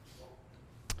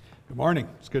Good morning.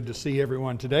 It's good to see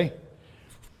everyone today.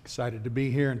 Excited to be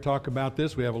here and talk about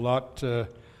this. We have a lot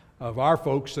of our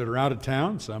folks that are out of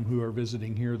town. Some who are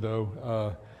visiting here,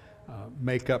 though,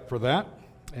 make up for that,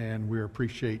 and we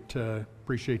appreciate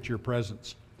your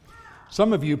presence.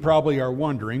 Some of you probably are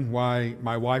wondering why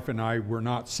my wife and I were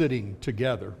not sitting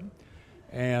together,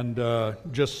 and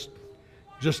just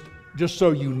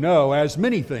so you know, as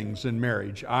many things in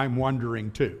marriage, I'm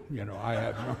wondering too. You know, I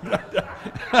have.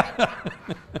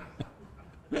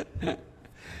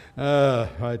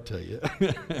 I tell you,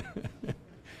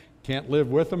 can't live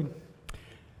with them.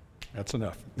 That's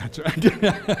enough. That's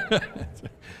right.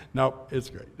 No, it's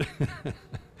great.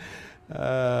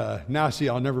 Now, see,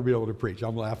 I'll never be able to preach.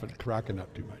 I'm laughing, cracking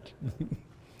up too much.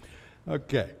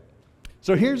 Okay,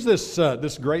 so here's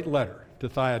this great letter to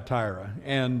Thyatira,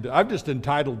 and I've just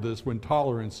entitled this "When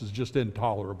Tolerance Is Just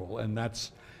Intolerable," and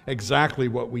that's exactly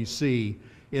what we see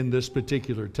in this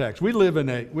particular text. We live in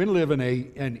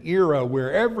an era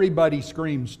where everybody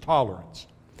screams tolerance.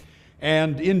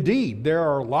 And indeed, there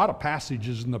are a lot of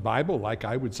passages in the Bible, like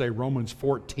I would say Romans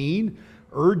 14,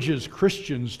 urges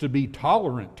Christians to be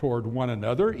tolerant toward one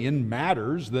another in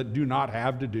matters that do not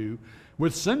have to do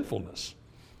with sinfulness.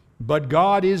 But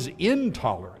God is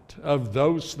intolerant of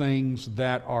those things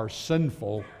that are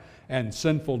sinful, and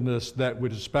sinfulness that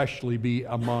would especially be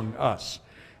among us.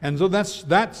 And so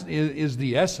that is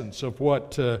the essence of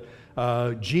what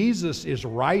Jesus is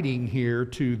writing here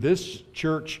to this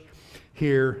church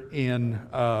here in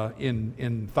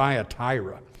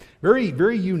Thyatira. Very,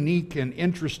 very unique and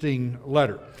interesting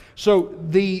letter. So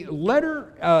the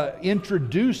letter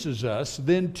introduces us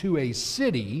then to a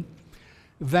city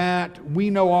that we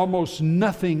know almost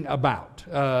nothing about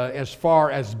as far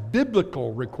as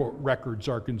biblical records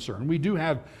are concerned. We do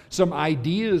have some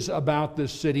ideas about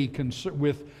this city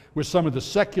with some of the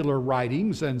secular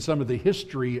writings and some of the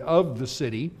history of the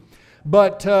city,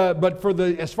 but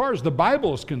as far as the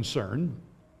Bible is concerned,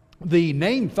 the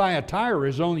name Thyatira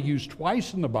is only used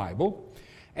twice in the Bible,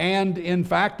 and in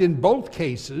fact, in both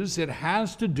cases, it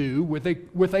has to do with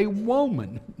a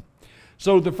woman.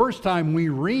 So the first time we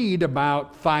read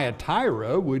about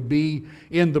Thyatira would be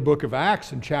in the book of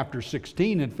Acts in chapter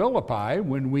 16 in Philippi,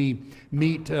 when we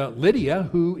meet Lydia,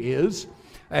 who is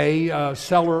a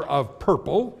seller of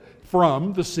purple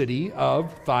from the city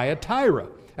of Thyatira.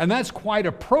 And that's quite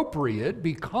appropriate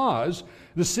because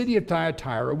the city of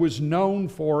Thyatira was known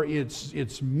for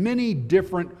its many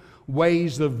different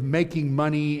ways of making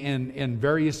money in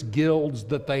various guilds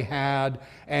that they had,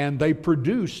 and they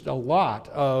produced a lot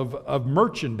of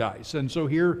merchandise. And so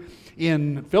here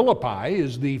in Philippi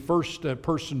is the first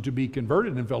person to be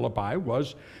converted in Philippi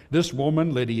was this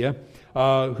woman Lydia,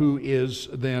 who is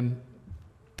then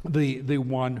the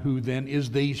one who then is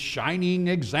the shining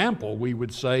example, we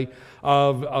would say,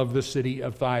 of the city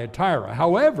of Thyatira.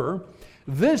 However,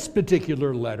 this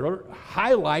particular letter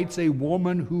highlights a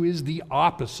woman who is the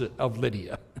opposite of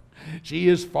Lydia. She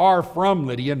is far from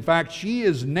Lydia. In fact, she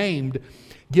is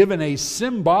given a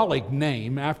symbolic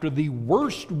name after the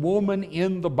worst woman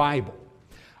in the Bible.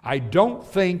 I don't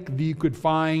think you could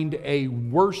find a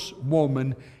worse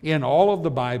woman in all of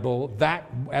the Bible, that,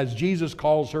 as Jesus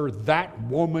calls her, that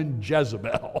woman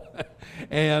Jezebel.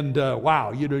 And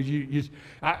wow, you know,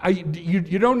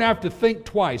 you don't have to think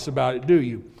twice about it, do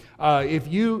you? If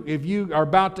you are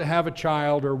about to have a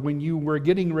child, or when you were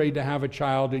getting ready to have a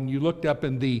child, and you looked up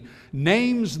in the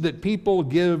names that people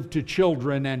give to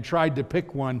children and tried to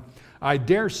pick one, I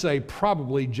dare say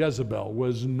probably Jezebel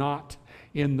was not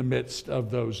in the midst of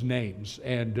those names,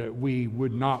 and we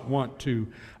would not want to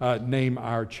name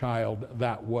our child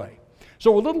that way.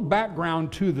 So a little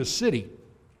background to the city.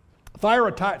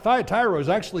 Thyatira is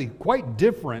actually quite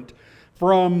different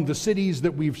from the cities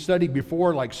that we've studied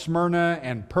before, like Smyrna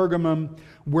and Pergamum,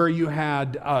 where you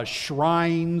had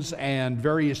shrines and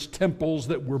various temples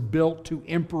that were built to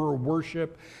emperor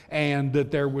worship, and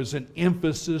that there was an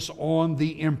emphasis on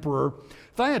the emperor.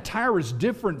 Thyatira is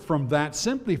different from that,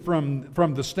 simply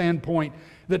from the standpoint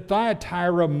that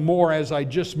Thyatira, more as I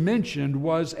just mentioned,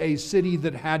 was a city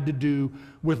that had to do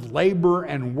with labor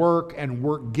and work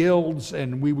guilds,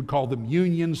 and we would call them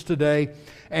unions today,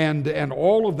 and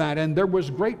all of that. And there was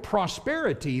great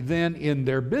prosperity then in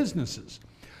their businesses.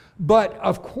 But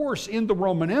of course, in the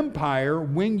Roman Empire,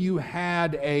 when you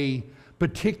had a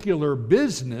particular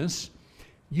business,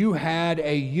 you had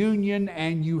a union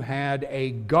and you had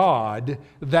a god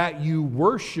that you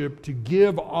worshiped to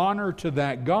give honor to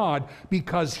that god,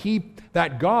 because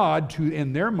that god,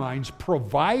 in their minds,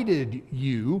 provided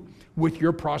you with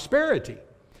your prosperity.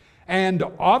 And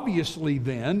obviously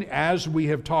then, as we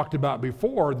have talked about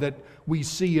before, that we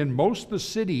see in most of the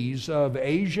cities of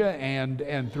Asia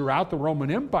and throughout the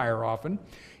Roman Empire often,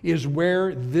 is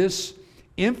where this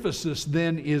emphasis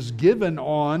then is given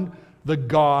on the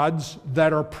gods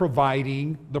that are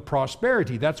providing the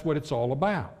prosperity. That's what it's all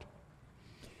about.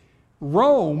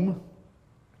 Rome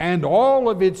and all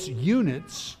of its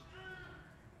units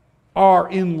are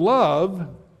in love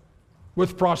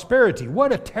with prosperity.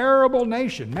 What a terrible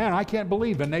nation. Man, I can't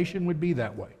believe a nation would be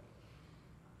that way.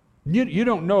 You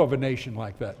don't know of a nation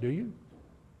like that, do you?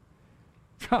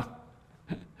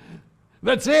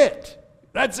 That's it.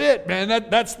 That's it, man.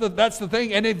 That's the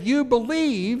thing. And if you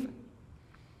believe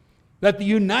that the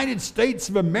United States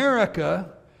of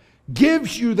America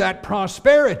gives you that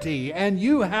prosperity and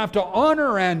you have to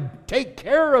honor and take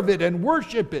care of it and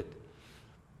worship it,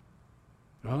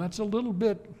 well, that's a little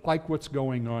bit like what's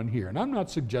going on here. And I'm not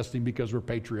suggesting because we're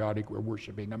patriotic we're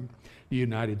worshiping the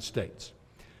United States.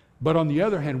 But on the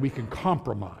other hand, we can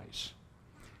compromise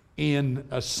in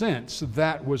a sense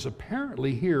that was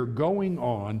apparently here going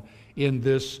on in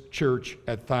this church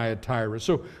at Thyatira.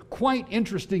 So quite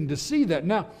interesting to see that.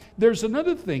 Now, there's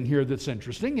another thing here that's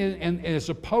interesting, and as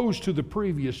opposed to the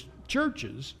previous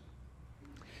churches,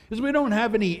 is we don't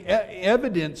have any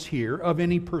evidence here of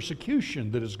any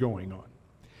persecution that is going on.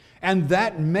 And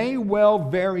that may well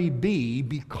very be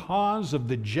because of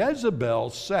the Jezebel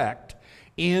sect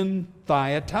in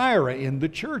Thyatira, in the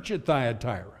church at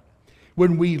Thyatira.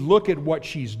 When we look at what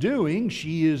she's doing,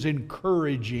 she is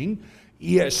encouraging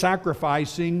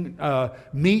sacrificing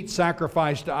meat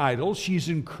sacrificed to idols. She's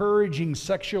encouraging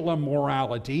sexual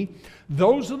immorality.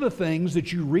 Those are the things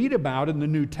that you read about in the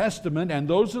New Testament, and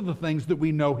those are the things that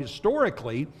we know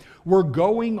historically were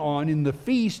going on in the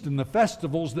feast and the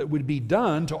festivals that would be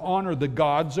done to honor the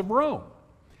gods of Rome.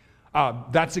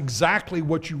 That's exactly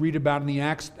what you read about in the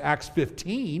Acts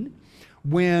 15,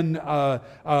 when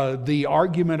the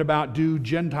argument about do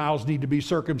Gentiles need to be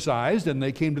circumcised, and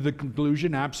they came to the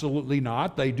conclusion, absolutely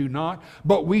not, they do not.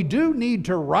 But we do need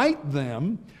to write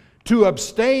them to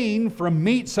abstain from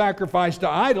meat sacrificed to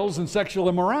idols and sexual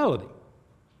immorality.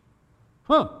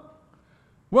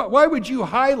 Why would you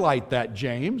highlight that,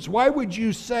 James? Why would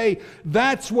you say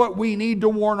that's what we need to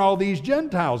warn all these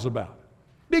Gentiles about?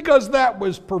 Because that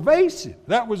was pervasive.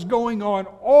 That was going on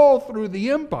all through the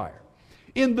empire.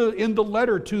 In the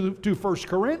letter to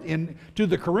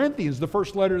the Corinthians, the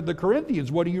first letter to the Corinthians,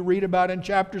 what do you read about in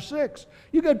chapter 6?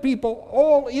 You got people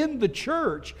all in the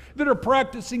church that are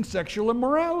practicing sexual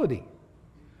immorality.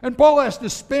 And Paul has to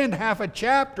spend half a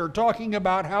chapter talking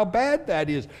about how bad that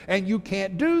is, and you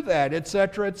can't do that,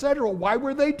 etc., etc. Why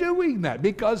were they doing that?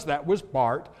 Because that was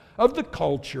part of the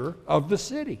culture of the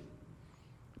city.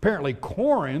 Apparently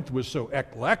Corinth was so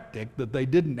eclectic that they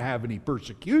didn't have any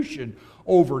persecution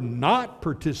over not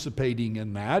participating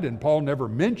in that, and Paul never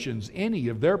mentions any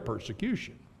of their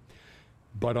persecution.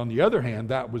 But on the other hand,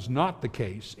 that was not the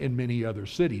case in many other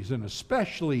cities, and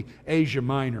especially Asia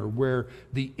Minor, where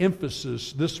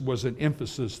this was an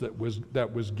emphasis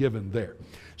that was given there.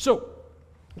 So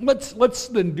let's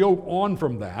then go on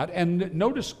from that and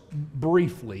notice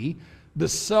briefly the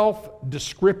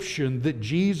self-description that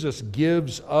Jesus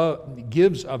gives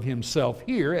of himself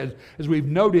here. As we've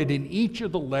noted, in each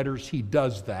of the letters he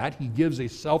does that. He gives a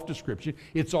self-description.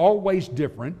 It's always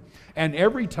different, and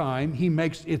every time he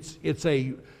makes it's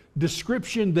a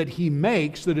description that he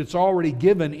makes that it's already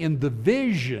given in the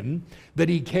vision that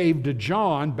he gave to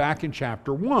John back in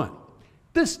chapter 1.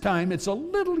 This time it's a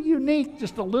little unique,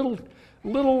 just a little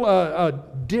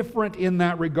different in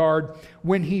that regard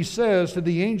when he says to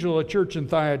the angel of the church in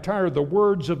Thyatira the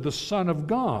words of the Son of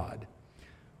God,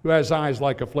 who has eyes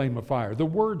like a flame of fire. The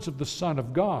words of the Son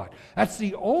of God. That's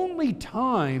the only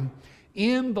time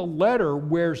in the letter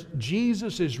where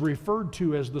Jesus is referred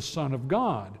to as the Son of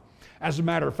God. As a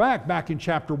matter of fact, back in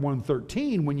chapter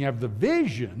 1:13, when you have the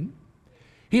vision,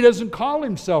 he doesn't call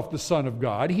himself the Son of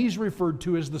God. He's referred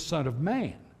to as the Son of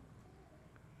Man.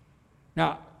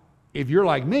 Now, if you're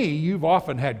like me, you've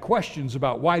often had questions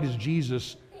about why does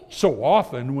Jesus so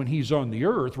often, when he's on the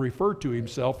earth, refer to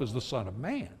himself as the Son of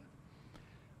Man?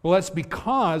 Well, that's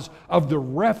because of the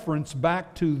reference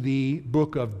back to the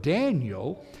book of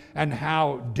Daniel and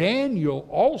how Daniel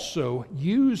also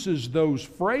uses those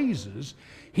phrases.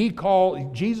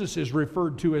 Jesus is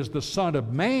referred to as the Son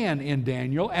of Man in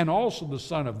Daniel and also the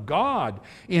Son of God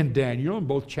in Daniel in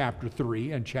both chapter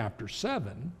 3 and chapter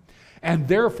 7. And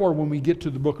therefore, when we get to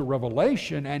the book of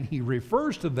Revelation and he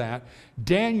refers to that,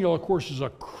 Daniel, of course, is a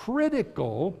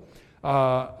critical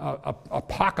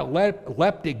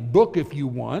apocalyptic book, if you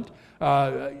want,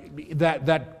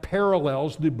 that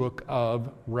parallels the book of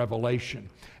Revelation.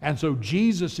 And so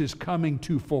Jesus is coming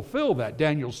to fulfill that.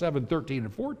 Daniel 7:13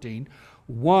 and 14.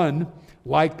 One,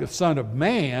 like the Son of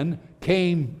Man,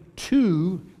 came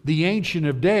to the Ancient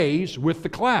of Days with the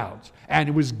clouds, and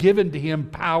it was given to him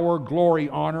power, glory,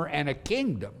 honor, and a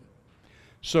kingdom.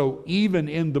 So even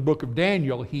in the book of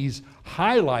Daniel, he's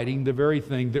highlighting the very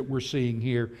thing that we're seeing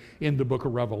here in the book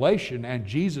of Revelation, and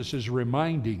Jesus is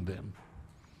reminding them,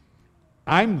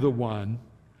 I'm the one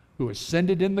who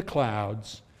ascended in the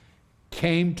clouds,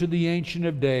 came to the Ancient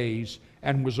of Days,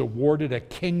 and was awarded a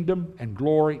kingdom and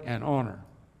glory and honor.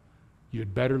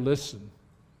 You'd better listen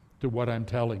to what I'm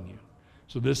telling you.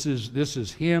 So this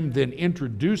is him then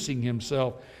introducing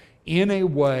himself in a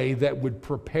way that would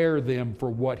prepare them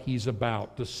for what he's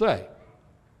about to say.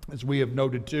 As we have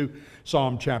noted too,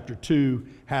 Psalm chapter 2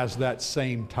 has that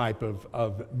same type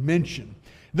of mention.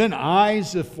 Then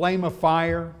eyes, a flame of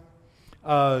fire.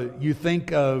 You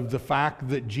think of the fact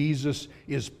that Jesus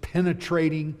is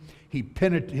penetrating.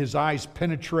 His eyes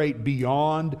penetrate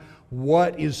beyond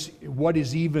what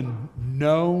is even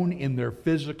known in their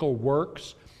physical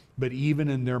works, but even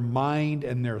in their mind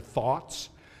and their thoughts.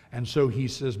 And so he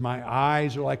says, my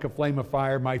eyes are like a flame of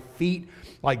fire, my feet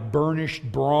like burnished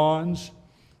bronze,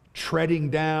 treading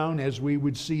down, as we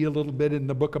would see a little bit in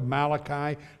the book of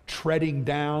Malachi, treading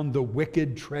down the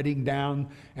wicked, treading down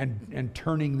and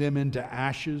turning them into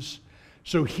ashes.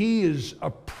 So he is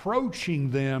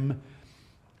approaching them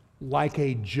like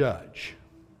a judge.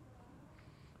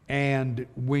 And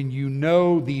when you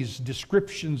know these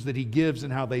descriptions that he gives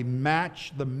and how they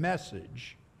match the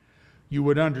message, you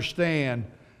would understand,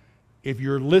 if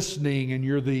you're listening and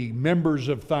you're the members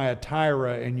of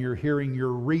Thyatira and you're hearing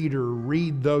your reader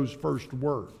read those first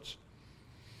words,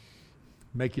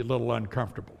 make you a little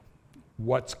uncomfortable.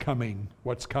 What's coming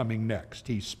next?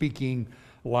 He's speaking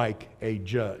like a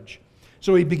judge.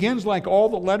 So he begins like all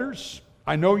the letters,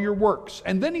 I know your works.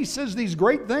 And then he says these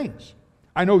great things.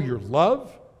 I know your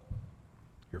love,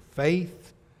 your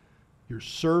faith, your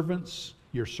service,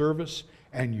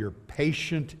 and your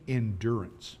patient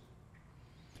endurance.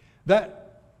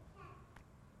 That,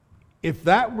 if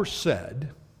that were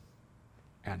said,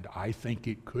 and I think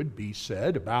it could be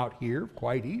said about here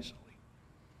quite easily,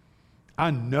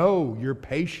 I know your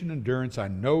patient endurance, I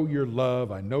know your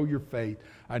love, I know your faith,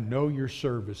 I know your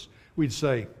service. We'd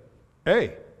say,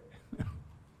 hey,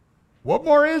 what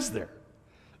more is there?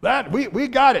 That we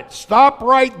got it. Stop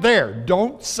right there.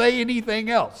 Don't say anything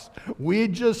else. We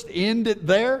just end it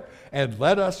there and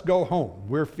let us go home.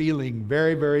 We're feeling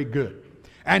very, very good.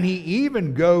 And he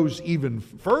even goes even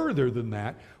further than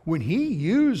that when he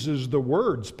uses the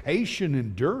words patient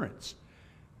endurance.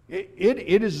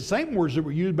 It is the same words that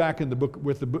were used back in the book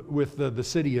with the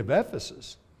city of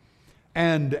Ephesus.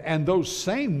 And those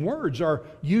same words are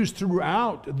used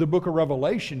throughout the book of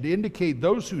Revelation to indicate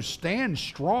those who stand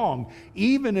strong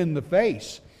even in the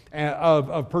face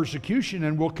of persecution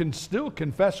and will still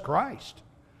confess Christ.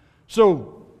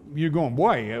 So you're going,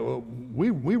 boy,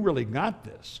 we really got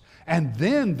this. And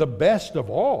then the best of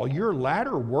all, your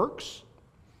latter works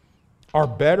are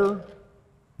better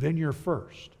than your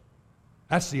first.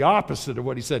 That's the opposite of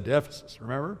what he said to Ephesus,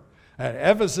 remember? At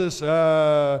Ephesus,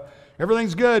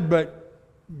 everything's good, but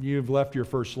you've left your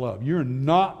first love. You're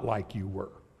not like you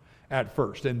were at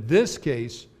first. In this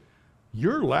case,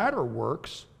 your latter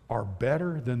works are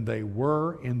better than they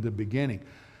were in the beginning.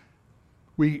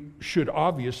 We should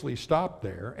obviously stop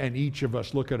there and each of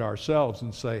us look at ourselves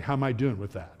and say, how am I doing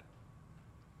with that?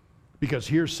 Because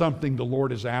here's something the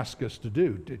Lord has asked us to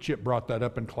do. Chip brought that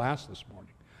up in class this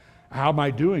morning. How am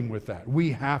I doing with that?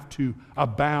 We have to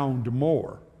abound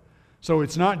more. So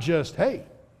it's not just, hey,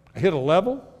 I hit a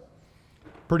level,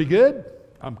 pretty good,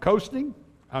 I'm coasting,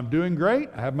 I'm doing great,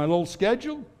 I have my little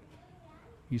schedule.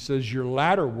 He says your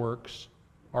latter works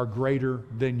are greater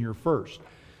than your first.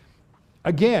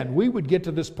 Again, we would get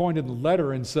to this point in the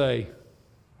letter and say,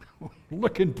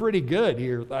 looking pretty good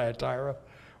here, Thyatira.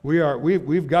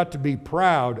 We've got to be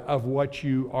proud of what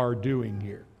you are doing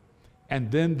here.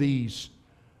 And then these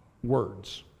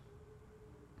words.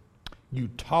 You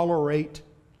tolerate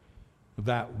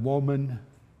that woman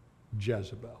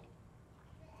Jezebel.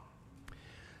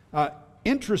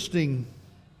 Interesting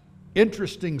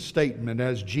statement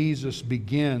as Jesus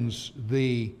begins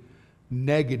the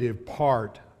negative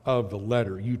part of the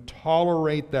letter. You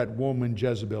tolerate that woman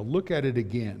Jezebel. Look at it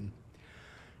again.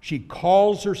 She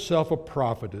calls herself a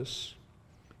prophetess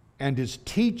and is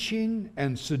teaching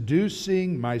and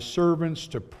seducing my servants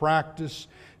to practice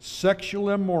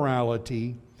sexual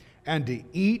immorality and to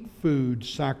eat food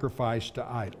sacrificed to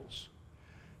idols.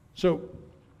 So,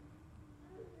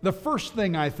 the first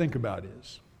thing I think about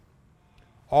is,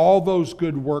 all those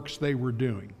good works they were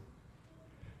doing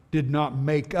did not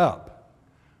make up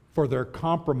for their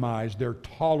compromise, their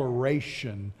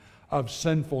toleration of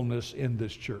sinfulness in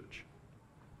this church.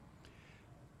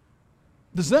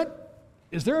 Is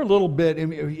there a little bit,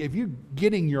 if you're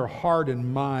getting your heart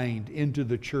and mind into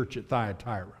the church at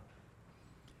Thyatira,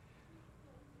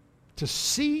 to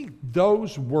see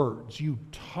those words, you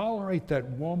tolerate that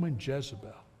woman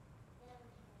Jezebel,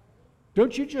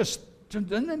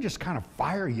 doesn't that just kind of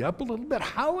fire you up a little bit?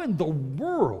 How in the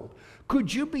world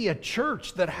could you be a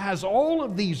church that has all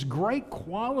of these great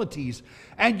qualities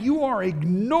and you are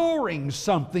ignoring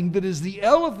something that is the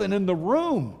elephant in the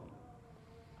room?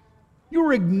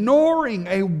 You're ignoring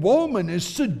a woman as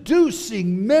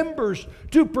seducing members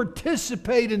to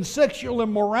participate in sexual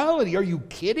immorality. Are you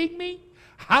kidding me?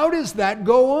 How does that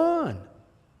go on?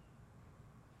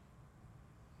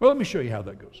 Well, let me show you how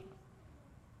that goes on.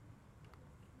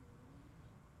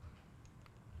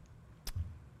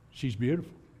 She's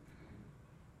beautiful.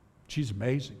 She's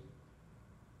amazing.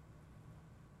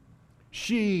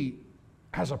 She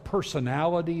has a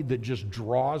personality that just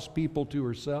draws people to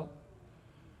herself.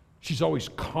 She's always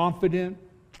confident,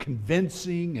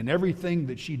 convincing in everything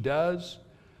that she does.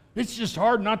 It's just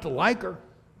hard not to like her.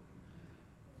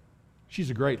 She's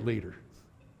a great leader.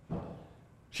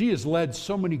 She has led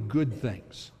so many good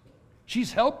things.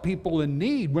 She's helped people in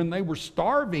need when they were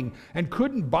starving and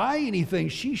couldn't buy anything.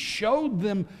 She showed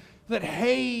them that,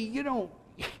 hey,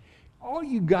 all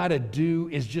you got to do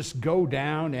is just go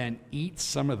down and eat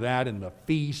some of that in the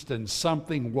feast and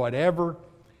something, whatever.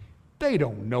 They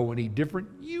don't know any different.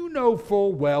 You know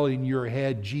full well in your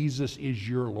head Jesus is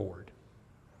your Lord.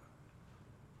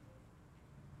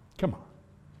 Come on.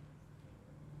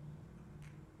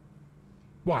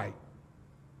 Why?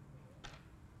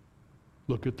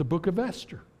 Look at the book of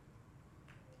Esther.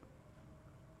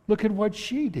 Look at what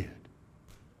she did.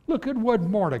 Look at what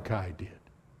Mordecai did.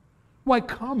 Why,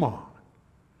 come on.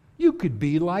 You could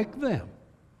be like them.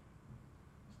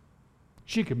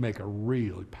 She could make a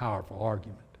really powerful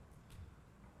argument.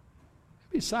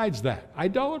 Besides that,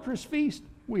 idolatrous feast,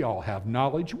 we all have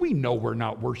knowledge. We know we're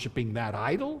not worshiping that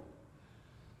idol.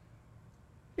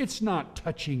 It's not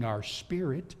touching our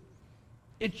spirit.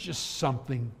 It's just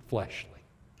something fleshly.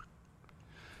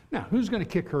 Now, who's going to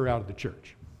kick her out of the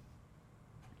church?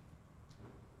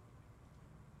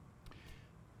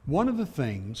 One of the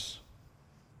things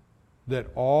that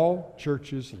all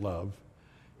churches love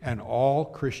and all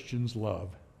Christians love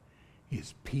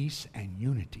is peace and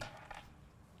unity.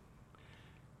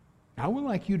 I would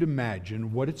like you to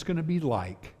imagine what it's going to be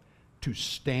like to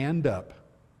stand up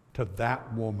to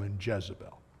that woman,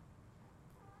 Jezebel.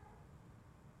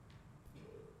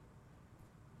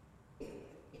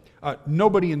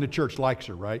 Nobody in the church likes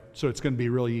her, right? So it's going to be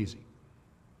really easy.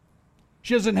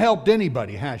 She hasn't helped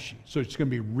anybody, has she? So it's going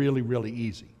to be really, really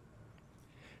easy.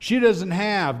 She doesn't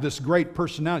have this great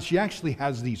personality. She actually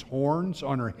has these horns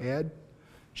on her head.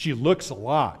 She looks a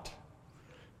lot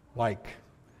like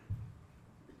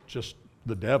just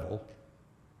the devil.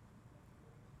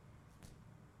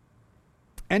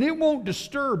 And it won't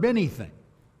disturb anything.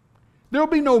 There'll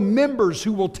be no members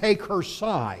who will take her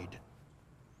side.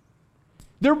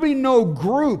 There'll be no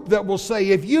group that will say,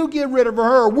 if you get rid of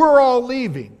her, we're all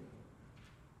leaving.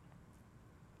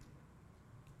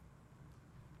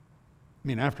 I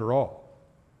mean, after all,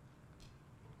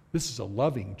 this is a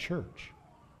loving church.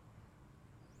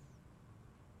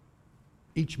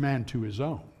 Each man to his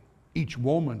own. Each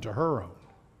woman to her own.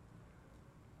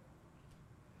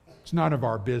 It's none of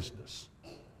our business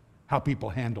how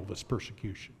people handle this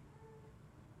persecution.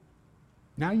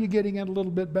 Now you're getting it a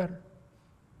little bit better.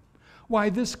 Why,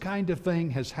 this kind of thing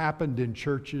has happened in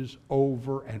churches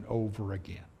over and over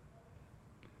again.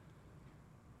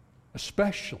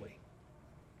 Especially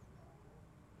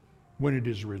when it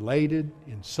is related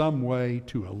in some way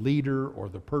to a leader or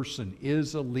the person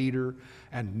is a leader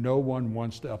and no one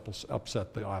wants to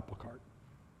upset the apple cart.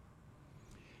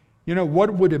 You know,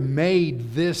 what would have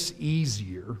made this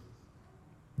easier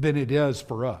than it is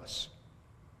for us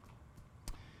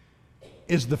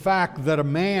is the fact that a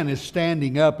man is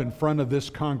standing up in front of this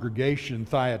congregation in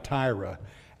Thyatira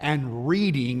and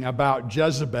reading about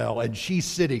Jezebel, and she's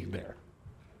sitting there.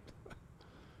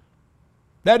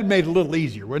 That'd made it a little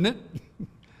easier, wouldn't it?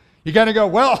 You kind of go,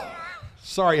 well,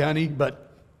 sorry, honey,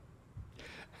 but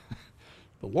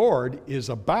the Lord is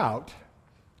about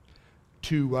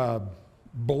to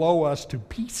blow us to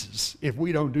pieces if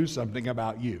we don't do something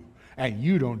about you, and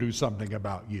you don't do something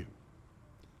about you.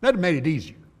 That'd made it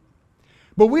easier.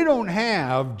 But we don't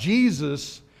have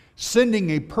Jesus sending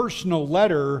a personal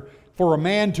letter for a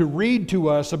man to read to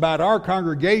us about our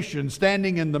congregation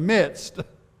standing in the midst,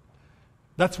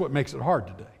 that's what makes it hard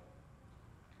today.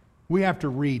 We have to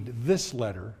read this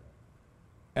letter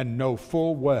and know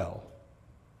full well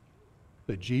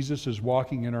that Jesus is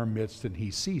walking in our midst and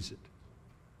He sees it.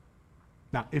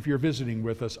 Now, if you're visiting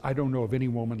with us, I don't know of any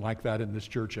woman like that in this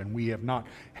church, and we have not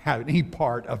had any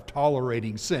part of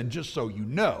tolerating sin, just so you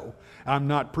know. I'm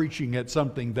not preaching at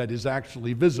something that is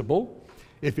actually visible.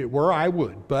 If it were, I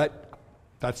would, but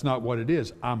that's not what it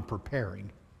is. I'm preparing.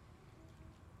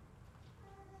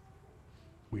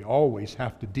 We always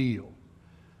have to deal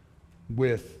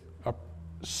with a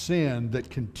sin that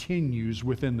continues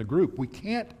within the group. We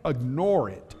can't ignore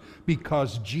it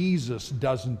because Jesus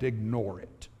doesn't ignore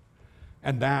it.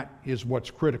 And that is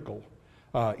what's critical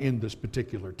in this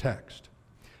particular text.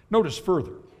 Notice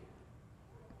further,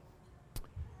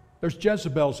 there's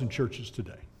Jezebels in churches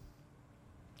today.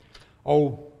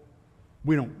 Oh,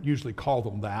 we don't usually call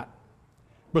them that,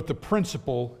 but the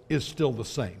principle is still the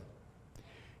same.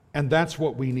 And that's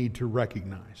what we need to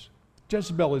recognize.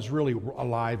 Jezebel is really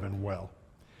alive and well.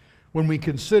 When we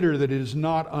consider that it is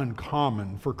not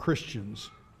uncommon for Christians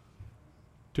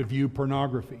to view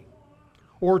pornography,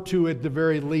 or to, at the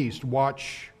very least,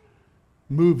 watch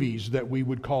movies that we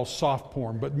would call soft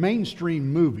porn, but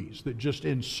mainstream movies that just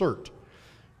insert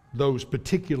those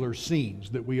particular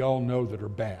scenes that we all know that are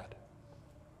bad.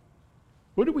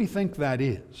 What do we think that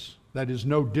is? That is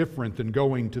no different than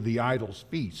going to the idol's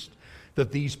feast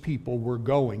that these people were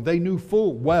going. They knew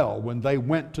full well when they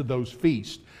went to those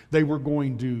feasts, they were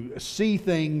going to see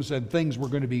things, and things were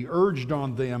going to be urged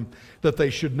on them that they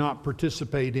should not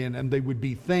participate in, and they would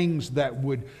be things that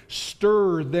would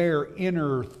stir their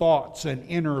inner thoughts and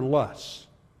inner lusts.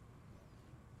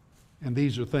 And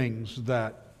these are things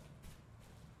that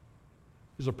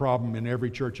is a problem in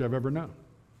every church I've ever known.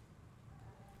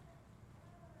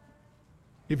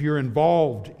 If you're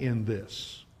involved in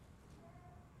this,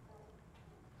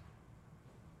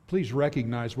 please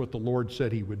recognize what the Lord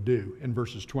said He would do in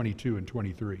verses 22 and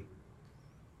 23.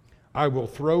 I will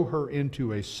throw her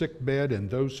into a sick bed, and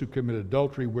those who commit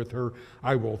adultery with her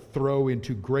I will throw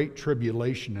into great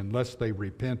tribulation unless they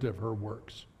repent of her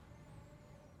works.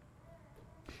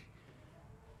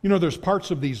 You know, there's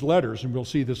parts of these letters, and we'll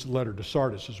see this letter to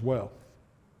Sardis as well,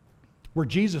 where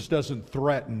Jesus doesn't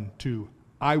threaten to,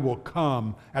 I will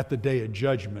come at the day of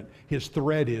judgment. His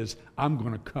threat is, I'm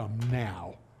going to come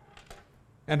now.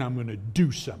 And I'm going to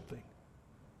do something.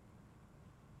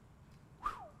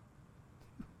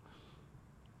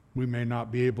 We may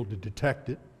not be able to detect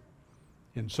it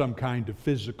in some kind of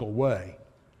physical way,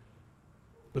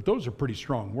 but those are pretty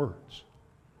strong words.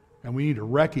 And we need to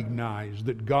recognize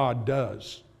that God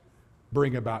does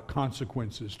bring about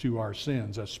consequences to our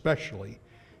sins, especially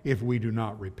if we do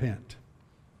not repent.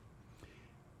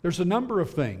 There's a number of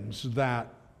things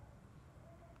that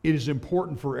it is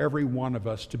important for every one of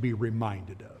us to be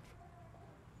reminded of.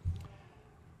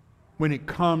 When it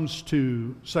comes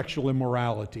to sexual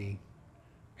immorality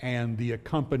and the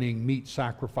accompanying meat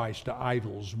sacrifice to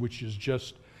idols, which is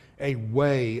just a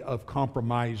way of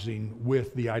compromising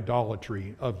with the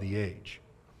idolatry of the age.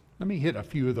 Let me hit a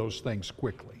few of those things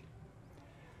quickly.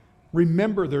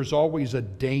 Remember, there's always a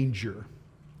danger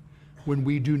when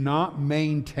we do not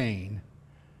maintain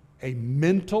a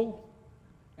mental,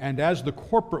 and as the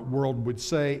corporate world would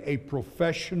say, a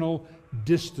professional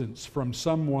distance from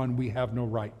someone we have no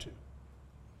right to.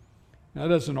 Now, that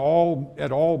doesn't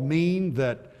at all mean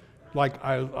that, like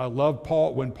I love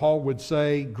Paul, when Paul would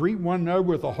say, greet one another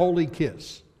with a holy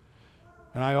kiss.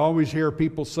 And I always hear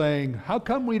people saying, how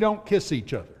come we don't kiss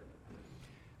each other?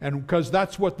 And because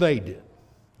that's what they did.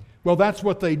 Well, that's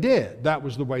what they did. That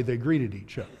was the way they greeted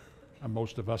each other. And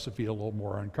most of us feel a little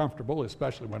more uncomfortable,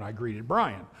 especially when I greeted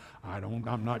Brian.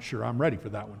 I'm not sure I'm ready for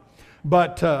that one.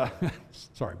 But,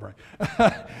 sorry,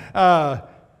 Brian.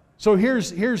 So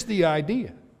here's the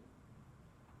idea.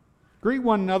 Greet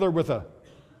one another with a,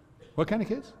 what kind of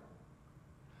kiss?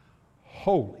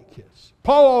 Holy kiss.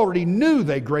 Paul already knew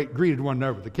they greeted one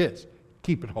another with a kiss.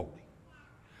 Keep it holy.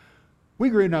 We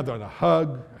greet another with a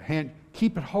hug, a hand.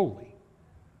 Keep it holy.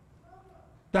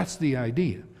 That's the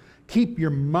idea. Keep your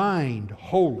mind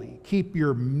holy. Keep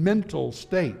your mental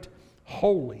state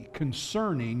holy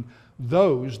concerning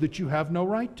those that you have no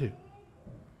right to.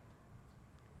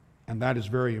 And that is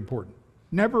very important.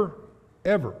 Never,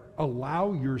 ever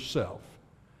allow yourself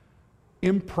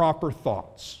improper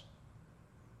thoughts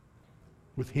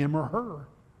with him or her.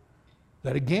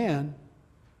 That again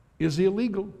is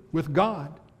illegal with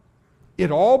God.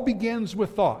 It all begins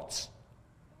with thoughts.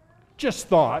 Just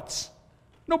thoughts.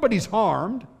 Nobody's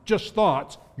harmed, just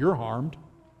thoughts. You're harmed.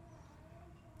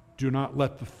 Do not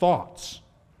let the thoughts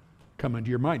come into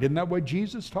your mind. Isn't that what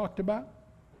Jesus talked about?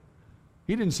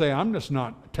 He didn't say, I'm just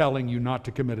not telling you not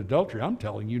to commit adultery. I'm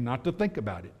telling you not to think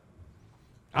about it.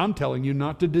 I'm telling you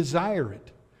not to desire it.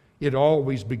 It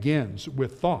always begins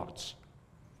with thoughts.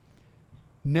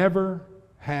 Never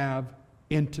have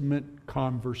intimate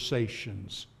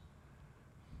conversations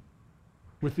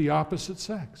with the opposite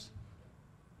sex.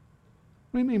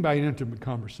 What do you mean by intimate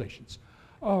conversations?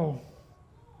 Oh,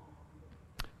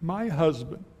 my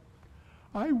husband,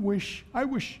 I wish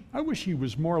he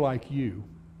was more like you.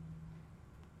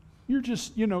 You're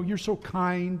just, you're so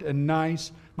kind and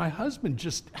nice. My husband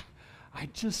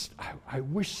I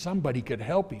wish somebody could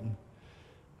help him.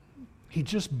 He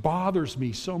just bothers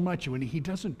me so much when he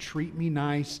doesn't treat me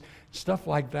nice, stuff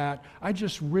like that. I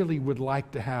just really would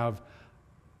like to have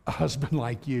a husband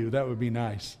like you. That would be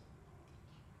nice.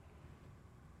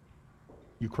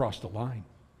 You crossed a line.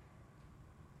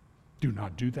 Do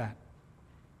not do that.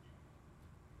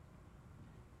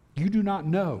 You do not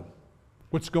know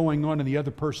what's going on in the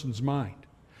other person's mind.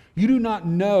 You do not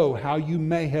know how you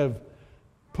may have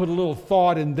put a little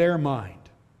thought in their mind.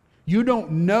 You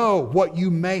don't know what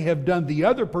you may have done the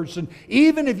other person,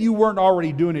 even if you weren't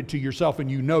already doing it to yourself and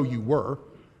you know you were,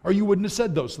 or you wouldn't have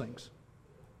said those things.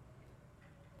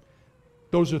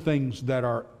 Those are things that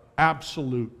are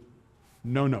absolute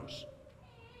no-nos.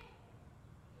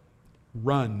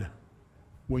 Run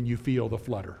when you feel the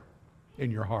flutter in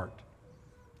your heart.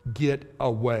 Get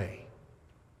away.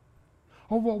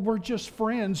 Oh, well, we're just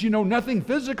friends. Nothing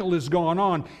physical is going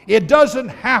on. It doesn't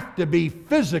have to be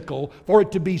physical for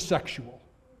it to be sexual.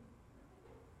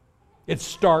 It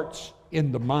starts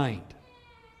in the mind.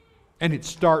 And it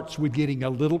starts with getting a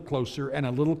little closer and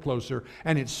a little closer.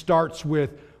 And it starts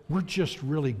with, we're just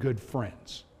really good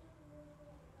friends.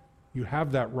 You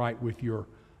have that right with your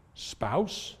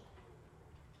spouse.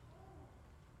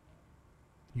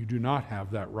 You do not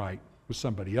have that right with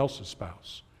somebody else's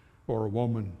spouse or a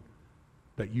woman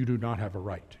that you do not have a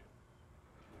right to.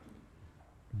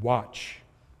 Watch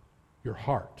your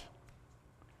heart.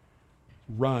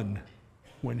 Run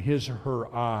when his or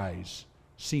her eyes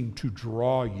seem to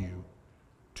draw you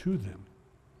to them.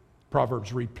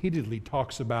 Proverbs repeatedly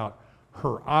talks about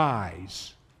her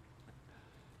eyes.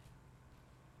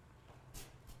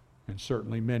 And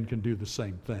certainly men can do the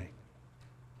same thing.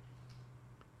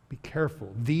 Be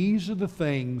careful. These are the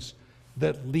things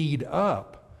that lead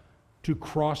up to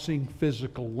crossing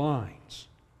physical lines.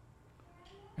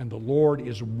 And the Lord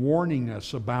is warning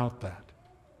us about that.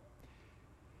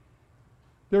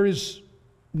 There is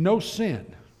no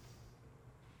sin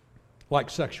like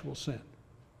sexual sin.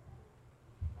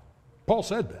 Paul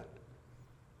said that.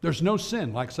 There's no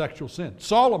sin like sexual sin.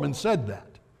 Solomon said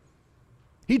that.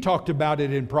 He talked about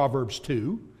it in Proverbs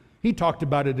 2. He talked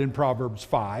about it in Proverbs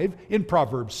 5, in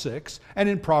Proverbs 6, and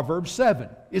in Proverbs 7.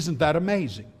 Isn't that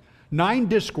amazing? 9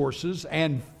 discourses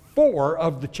and 4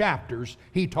 of the chapters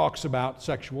he talks about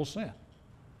sexual sin.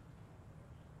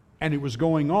 And it was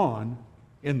going on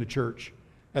in the church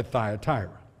at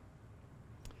Thyatira.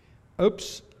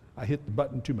 Oops, I hit the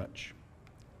button too much.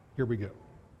 Here we go.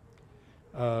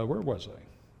 Where was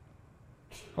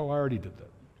I? Oh, I already did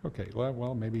that. Okay,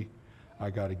 well, maybe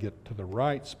I got to get to the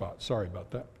right spot. Sorry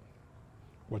about that.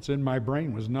 What's in my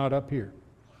brain was not up here.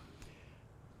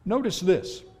 Notice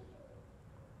this.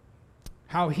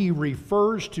 How he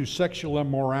refers to sexual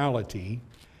immorality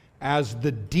as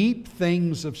the deep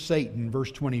things of Satan,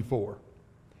 verse 24.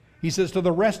 He says, to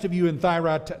the rest of you in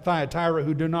Thyatira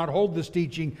who do not hold this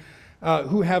teaching,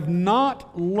 who have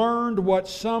not learned what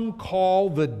some call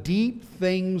the deep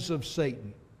things of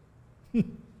Satan.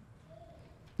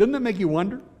 Doesn't that make you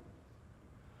wonder?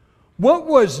 What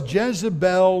was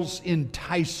Jezebel's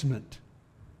enticement?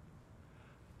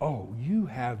 Oh, you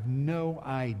have no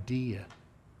idea.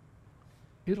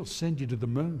 It'll send you to the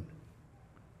moon.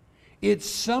 It's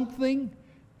something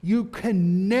you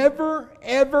can never,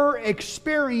 ever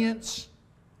experience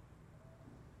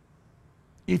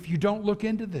if you don't look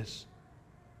into this.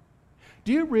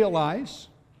 Do you realize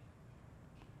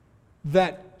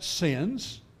that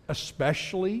sins,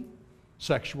 especially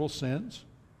sexual sins,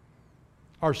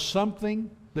 are something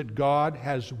that God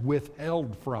has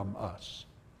withheld from us?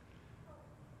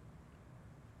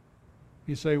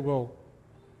 You say, well,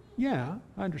 yeah,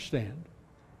 I understand.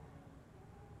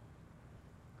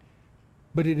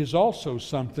 But it is also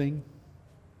something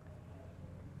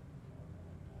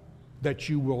that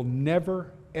you will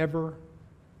never, ever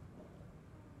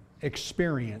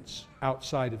experience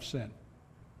outside of sin.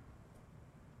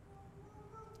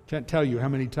 Can't tell you how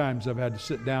many times I've had to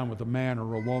sit down with a man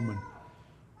or a woman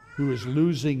who is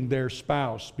losing their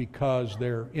spouse because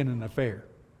they're in an affair.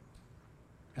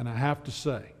 And I have to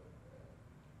say,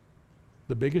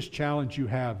 the biggest challenge you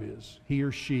have is he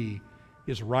or she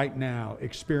is right now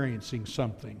experiencing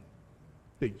something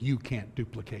that you can't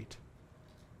duplicate.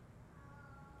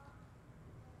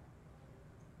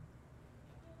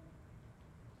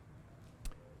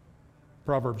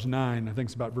 Proverbs 9, I think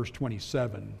it's about verse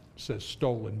 27, says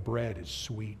stolen bread is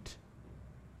sweet.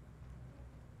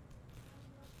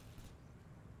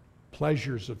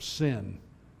 Pleasures of sin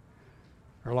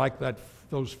are like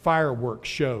those fireworks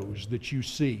shows that you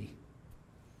see.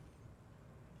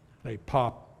 They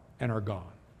pop and are gone.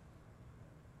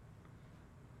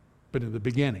 But in the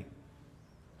beginning,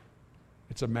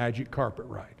 it's a magic carpet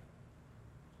ride.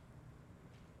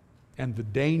 And the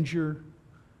danger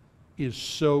is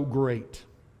so great.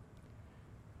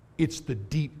 It's the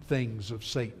deep things of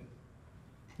Satan.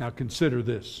 Now consider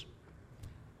this.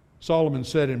 Solomon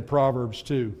said in Proverbs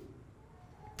 2,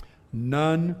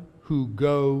 none who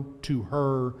go to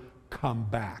her come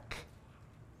back,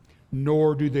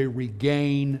 nor do they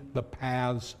regain the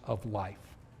paths of life.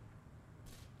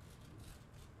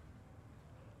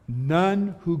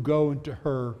 None who go into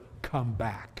her come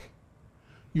back.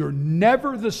 You're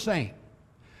never the same.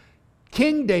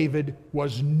 King David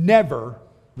was never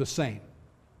the same.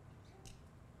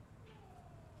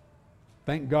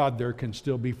 Thank God there can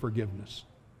still be forgiveness.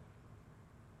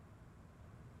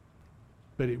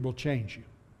 But it will change you.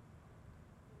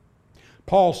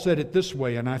 Paul said it this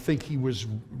way, and I think he was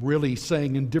really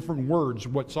saying in different words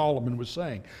what Solomon was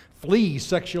saying. Flee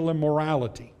sexual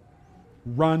immorality.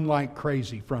 Run like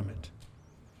crazy from it.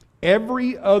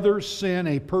 Every other sin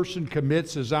a person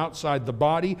commits is outside the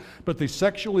body, but the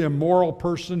sexually immoral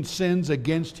person sins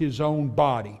against his own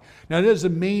body. Now, that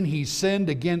doesn't mean he sinned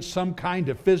against some kind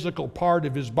of physical part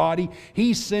of his body.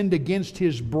 He sinned against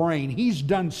his brain. He's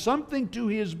done something to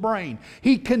his brain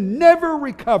he can never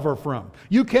recover from.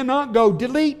 You cannot go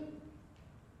delete.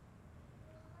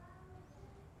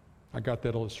 I got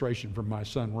that illustration from my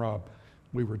son Rob.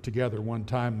 We were together one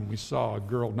time and we saw a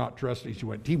girl not dressed. He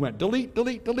went, delete,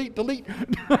 delete, delete, delete.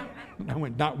 I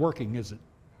went, not working, is it?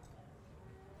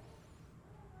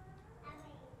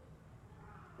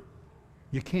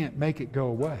 You can't make it go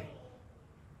away.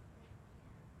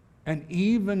 And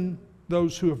even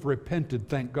those who have repented,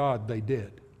 thank God they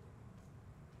did.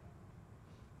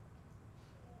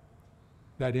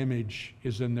 That image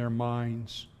is in their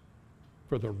minds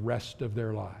for the rest of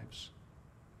their lives.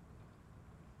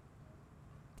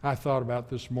 I thought about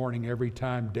this morning every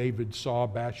time David saw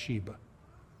Bathsheba,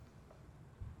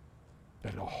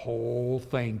 that the whole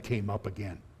thing came up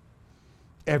again.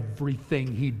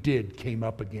 Everything he did came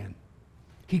up again.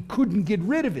 He couldn't get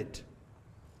rid of it.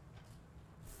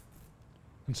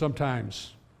 And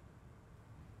sometimes,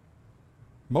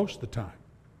 most of the time,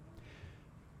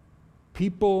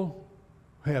 people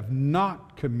who have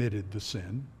not committed the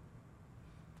sin,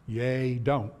 yea,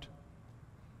 don't,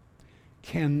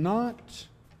 cannot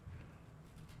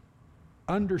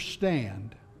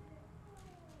understand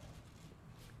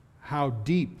how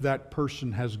deep that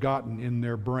person has gotten in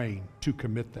their brain to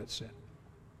commit that sin.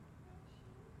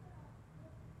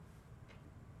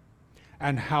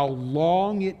 And how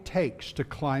long it takes to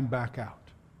climb back out.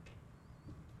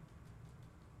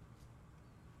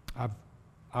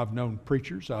 I've known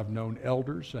preachers, I've known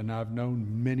elders, and I've known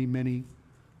many, many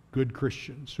good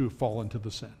Christians who have fallen to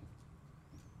the sin.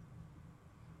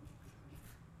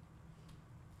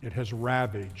 It has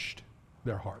ravaged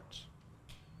their hearts.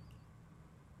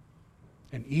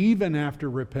 And even after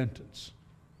repentance,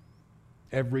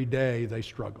 every day they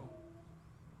struggle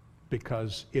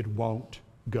because it won't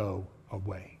go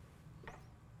away.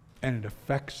 And it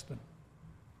affects them.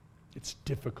 It's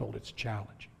difficult, it's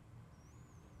challenging.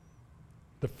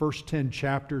 The first 10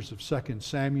 chapters of 2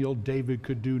 Samuel, David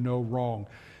could do no wrong.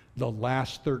 The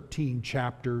last 13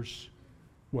 chapters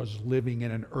was living in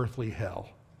an earthly hell.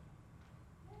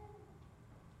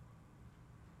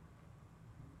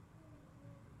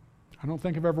 I don't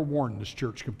think I've ever warned this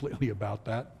church completely about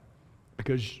that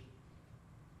because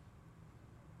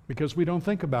we don't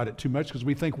think about it too much because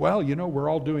we think, well, we're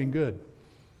all doing good.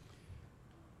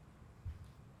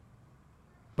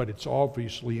 But it's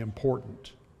obviously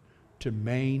important to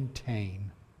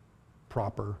maintain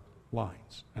proper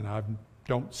lines. And I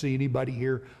don't see anybody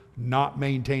here not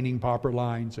maintaining proper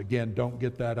lines. Again, don't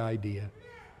get that idea.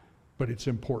 But it's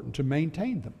important to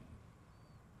maintain them.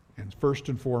 And first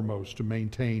and foremost, to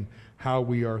maintain how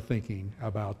we are thinking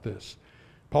about this.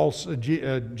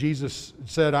 Jesus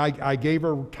said, I gave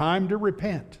her time to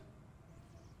repent.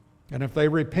 And if they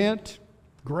repent,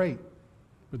 great.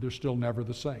 But they're still never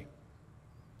the same.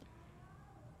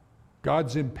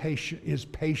 God's is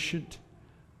patient,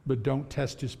 but don't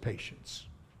test his patience.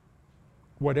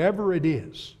 whatever it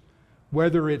is,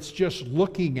 whether it's just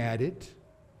looking at it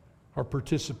or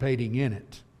participating in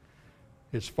it,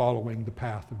 is following the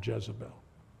path of Jezebel.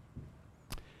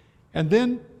 And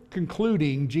then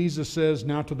concluding, Jesus says,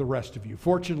 now to the rest of you.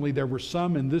 Fortunately, there were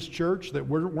some in this church that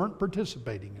weren't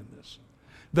participating in this.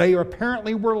 They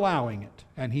apparently were allowing it.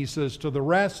 And he says, to the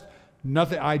rest,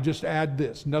 nothing. I just add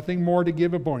this, nothing more to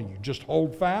give upon you. Just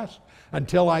hold fast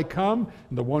until I come,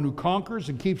 and the one who conquers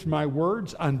and keeps my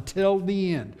words until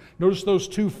the end. Notice those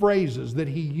two phrases that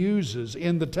he uses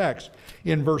in the text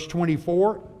in verse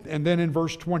 24 and then in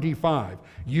verse 25,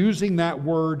 using that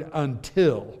word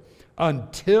until.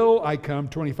 Until I come,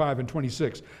 25 and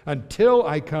 26. Until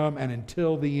I come and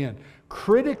until the end.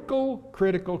 Critical,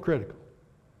 critical, critical.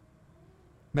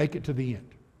 Make it to the end.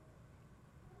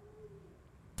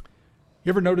 You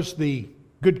ever notice the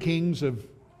good kings of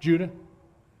Judah?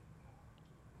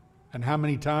 And how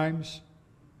many times?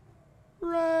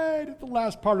 Right at the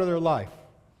last part of their life,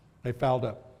 they fouled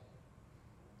up.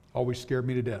 Always scared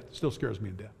me to death. Still scares me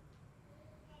to death.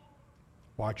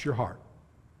 Watch your heart.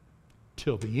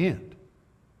 Till the end.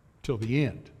 Till the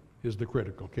end is the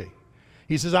critical key.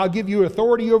 He says, I'll give you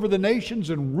authority over the nations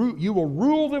and you will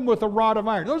rule them with a rod of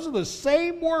iron. Those are the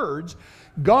same words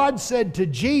God said to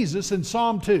Jesus in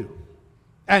Psalm 2.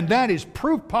 And that is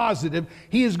proof positive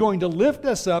He is going to lift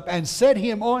us up and set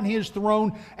Him on His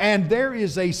throne. And there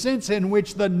is a sense in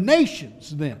which the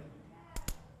nations then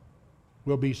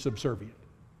will be subservient.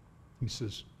 He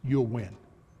says, you'll win.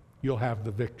 You'll have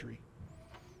the victory.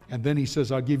 And then He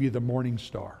says, I'll give you the morning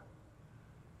star.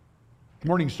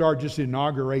 Morning star just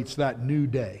inaugurates that new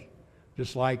day.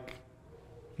 Just like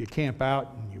you camp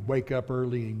out and you wake up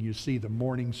early and you see the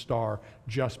morning star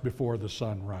just before the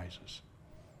sun rises.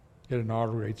 It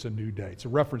inaugurates a new day. It's a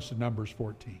reference to Numbers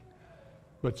 14.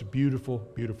 But it's a beautiful,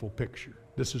 beautiful picture.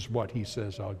 This is what He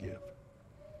says I'll give.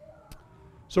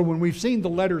 So when we've seen the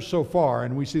letters so far,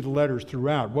 and we see the letters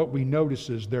throughout, what we notice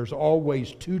is there's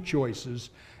always two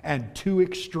choices and two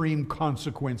extreme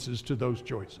consequences to those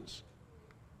choices.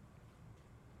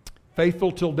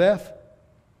 Faithful till death,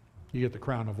 you get the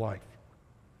crown of life.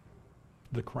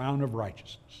 The crown of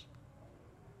righteousness.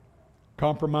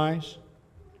 Compromise,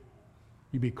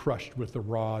 you be crushed with the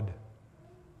rod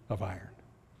of iron.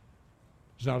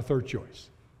 There's not a third choice.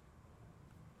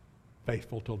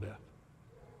 Faithful till death.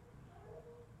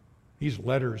 These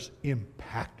letters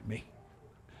impact me.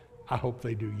 I hope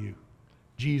they do you.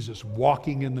 Jesus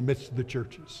walking in the midst of the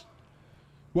churches.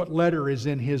 What letter is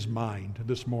in His mind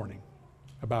this morning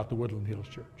about the Woodland Hills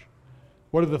Church?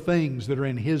 What are the things that are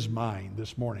in His mind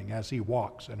this morning as He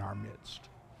walks in our midst?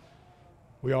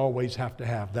 We always have to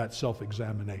have that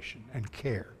self-examination and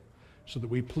care so that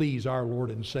we please our Lord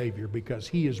and Savior because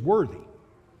He is worthy.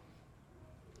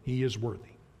 He is worthy.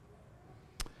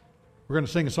 We're going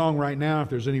to sing a song right now. If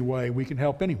there's any way we can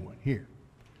help anyone here,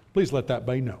 please let that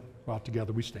be known while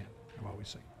together we stand and while we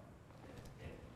sing.